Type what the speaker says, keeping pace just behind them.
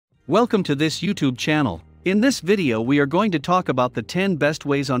Welcome to this YouTube channel. In this video we are going to talk about the 10 best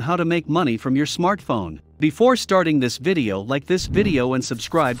ways on how to make money from your smartphone. Before starting this video, like this video and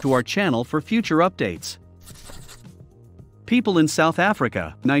subscribe to our channel for future updates. People in South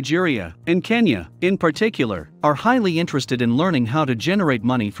Africa, Nigeria, and Kenya, in particular, are highly interested in learning how to generate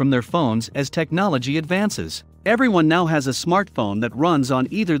money from their phones as technology advances. Everyone now has a smartphone that runs on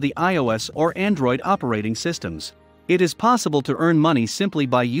either the iOS or Android operating systems. It is possible to earn money simply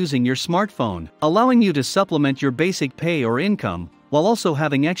by using your smartphone, allowing you to supplement your basic pay or income, while also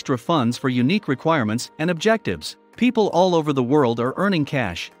having extra funds for unique requirements and objectives. People all over the world are earning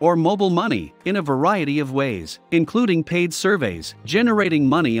cash or mobile money in a variety of ways, including paid surveys, generating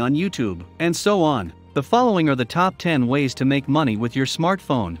money on YouTube, and so on. The following are the top 10 ways to make money with your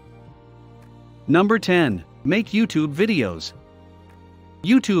smartphone. Number 10. Make YouTube videos.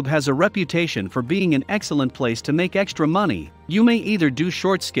 YouTube has a reputation for being an excellent place to make extra money. You may either do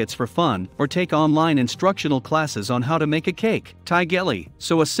short skits for fun or take online instructional classes on how to make a cake, tie gelly,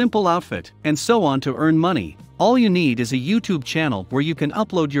 sew a simple outfit, and so on to earn money. All you need is a YouTube channel where you can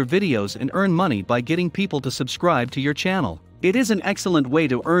upload your videos and earn money by getting people to subscribe to your channel. It is an excellent way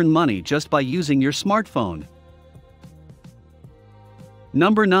to earn money just by using your smartphone.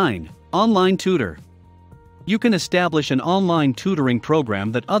 Number 9. Online tutor. You can establish an online tutoring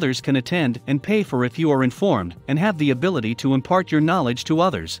program that others can attend and pay for if you are informed and have the ability to impart your knowledge to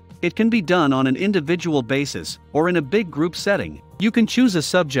others. It can be done on an individual basis or in a big group setting. You can choose a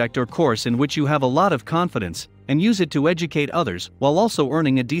subject or course in which you have a lot of confidence and use it to educate others while also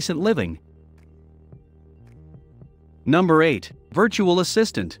earning a decent living. Number 8. Virtual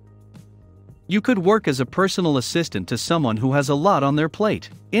assistant. You could work as a personal assistant to someone who has a lot on their plate.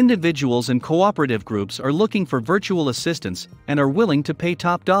 Individuals and cooperative groups are looking for virtual assistants and are willing to pay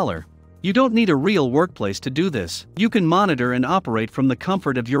top dollar. You don't need a real workplace to do this. You can monitor and operate from the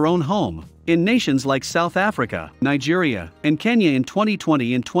comfort of your own home. In nations like South Africa, Nigeria, and Kenya in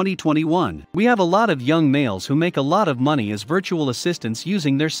 2020 and 2021, we have a lot of young males who make a lot of money as virtual assistants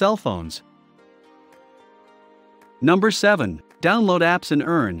using their cell phones. Number 7. Download apps and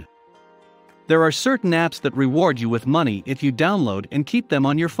earn. There are certain apps that reward you with money if you download and keep them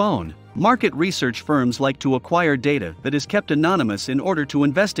on your phone. Market research firms like to acquire data that is kept anonymous in order to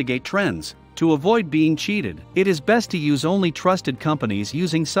investigate trends. To avoid being cheated, it is best to use only trusted companies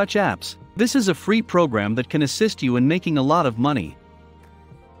using such apps. This is a free program that can assist you in making a lot of money.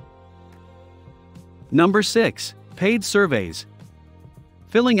 Number 6. Paid surveys.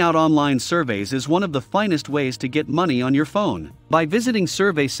 Filling out online surveys is one of the finest ways to get money on your phone. By visiting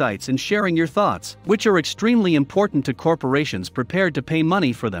survey sites and sharing your thoughts, which are extremely important to corporations prepared to pay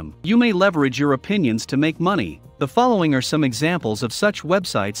money for them, you may leverage your opinions to make money. The following are some examples of such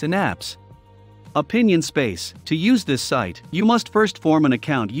websites and apps. Opinion Space. To use this site, you must first form an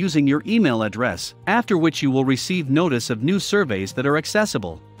account using your email address, after which you will receive notice of new surveys that are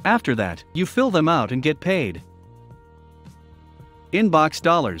accessible. After that, you fill them out and get paid. Inbox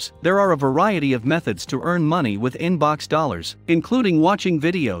dollars. There are a variety of methods to earn money with inbox dollars, including watching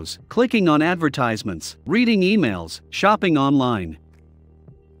videos, clicking on advertisements, reading emails, shopping online,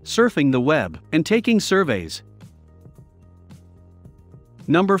 surfing the web, and taking surveys.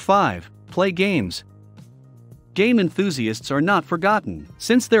 Number 5. Play games. Game enthusiasts are not forgotten,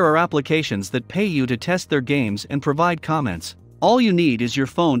 since there are applications that pay you to test their games and provide comments. All you need is your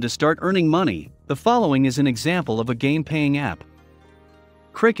phone to start earning money. The following is an example of a game-paying app.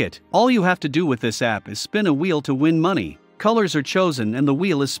 Cricket. All you have to do with this app is spin a wheel to win money. Colors are chosen and the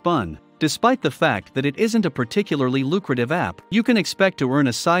wheel is spun. Despite the fact that it isn't a particularly lucrative app, you can expect to earn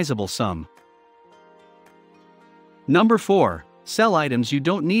a sizable sum. Number 4. Sell items you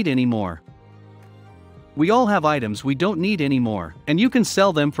don't need anymore. We all have items we don't need anymore, and you can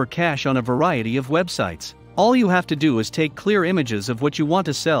sell them for cash on a variety of websites. All you have to do is take clear images of what you want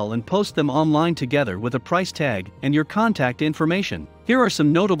to sell and post them online together with a price tag and your contact information. Here are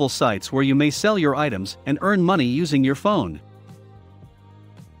some notable sites where you may sell your items and earn money using your phone.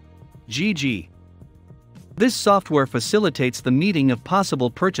 GG. This software facilitates the meeting of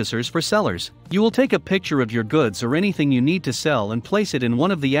possible purchasers for sellers. You will take a picture of your goods or anything you need to sell and place it in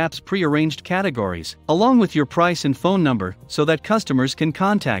one of the app's pre-arranged categories, along with your price and phone number, so that customers can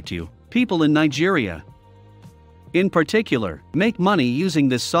contact you. People in Nigeria, in particular, make money using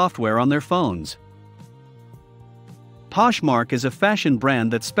this software on their phones. Poshmark is a fashion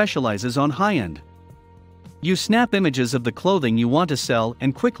brand that specializes on high-end. You snap images of the clothing you want to sell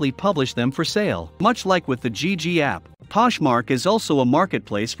and quickly publish them for sale. Much like with the GG app, Poshmark is also a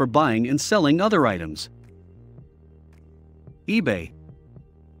marketplace for buying and selling other items. eBay.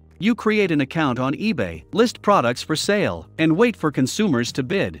 You create an account on eBay, list products for sale, and wait for consumers to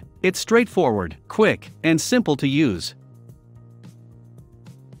bid. It's straightforward, quick, and simple to use.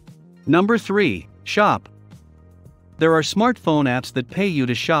 Number 3. Shop. There are smartphone apps that pay you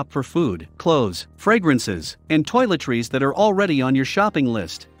to shop for food, clothes, fragrances, and toiletries that are already on your shopping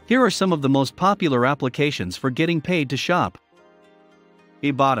list. Here are some of the most popular applications for getting paid to shop.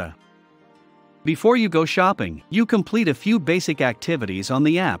 Ibotta. Before you go shopping, you complete a few basic activities on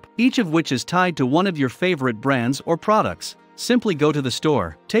the app, each of which is tied to one of your favorite brands or products. Simply go to the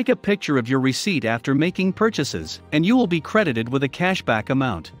store, take a picture of your receipt after making purchases, and you will be credited with a cashback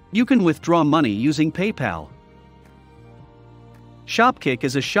amount. You can withdraw money using PayPal. Shopkick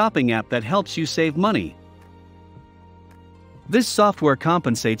is a shopping app that helps you save money. This software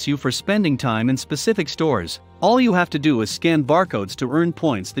compensates you for spending time in specific stores. All you have to do is scan barcodes to earn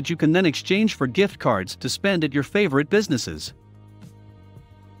points that you can then exchange for gift cards to spend at your favorite businesses.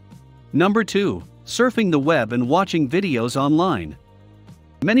 Number 2. Surfing the web and watching videos online.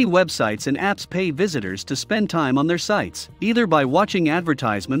 Many websites and apps pay visitors to spend time on their sites, either by watching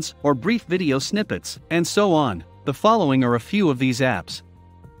advertisements or brief video snippets, and so on. The following are a few of these apps.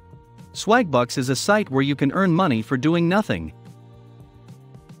 Swagbucks is a site where you can earn money for doing nothing.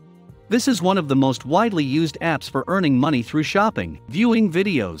 This is one of the most widely used apps for earning money through shopping, viewing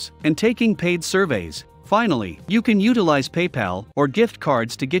videos, and taking paid surveys. Finally, you can utilize PayPal or gift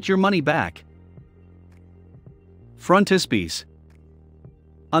cards to get your money back. Frontispiece.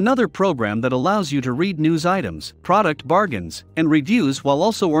 Another program that allows you to read news items, product bargains, and reviews while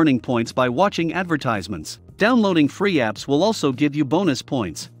also earning points by watching advertisements. Downloading free apps will also give you bonus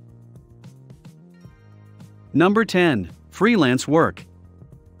points. Number 10. Freelance work.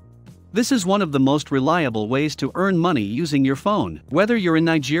 This is one of the most reliable ways to earn money using your phone. Whether you're in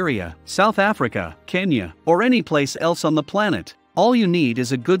Nigeria, South Africa, Kenya, or any place else on the planet, all you need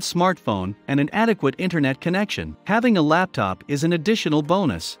is a good smartphone and an adequate internet connection. Having a laptop is an additional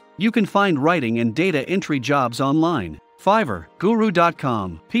bonus. You can find writing and data entry jobs online. Fiverr,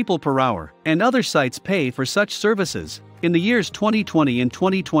 Guru.com, People Per Hour, and other sites pay for such services. In the years 2020 and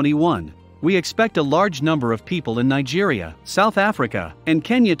 2021, we expect a large number of people in Nigeria, South Africa, and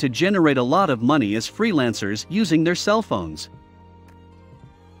Kenya to generate a lot of money as freelancers using their cell phones.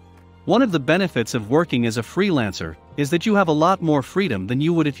 One of the benefits of working as a freelancer is that you have a lot more freedom than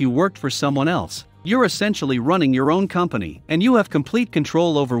you would if you worked for someone else. You're essentially running your own company, and you have complete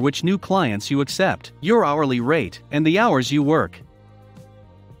control over which new clients you accept, your hourly rate, and the hours you work.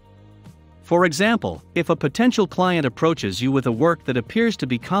 For example, if a potential client approaches you with a work that appears to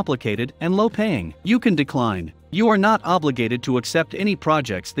be complicated and low-paying, you can decline. You are not obligated to accept any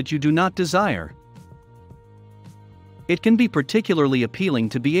projects that you do not desire. It can be particularly appealing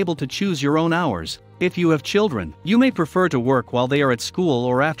to be able to choose your own hours. If you have children, you may prefer to work while they are at school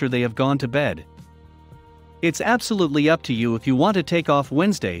or after they have gone to bed. It's absolutely up to you if you want to take off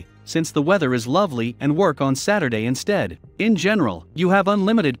Wednesday, since the weather is lovely, and work on Saturday instead. In general, you have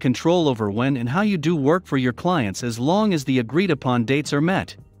unlimited control over when and how you do work for your clients as long as the agreed-upon dates are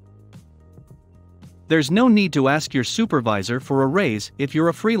met. There's no need to ask your supervisor for a raise if you're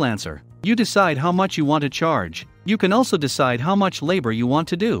a freelancer. You decide how much you want to charge. You can also decide how much labor you want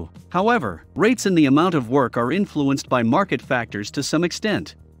to do. However, rates and the amount of work are influenced by market factors to some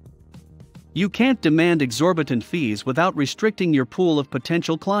extent. You can't demand exorbitant fees without restricting your pool of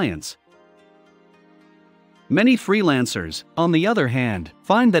potential clients. Many freelancers, on the other hand,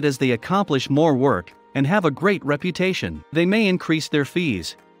 find that as they accomplish more work and have a great reputation, they may increase their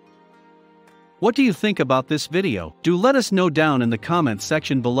fees. What do you think about this video? Do let us know down in the comments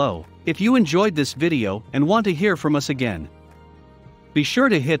section below. If you enjoyed this video and want to hear from us again, be sure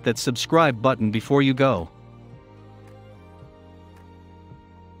to hit that subscribe button before you go.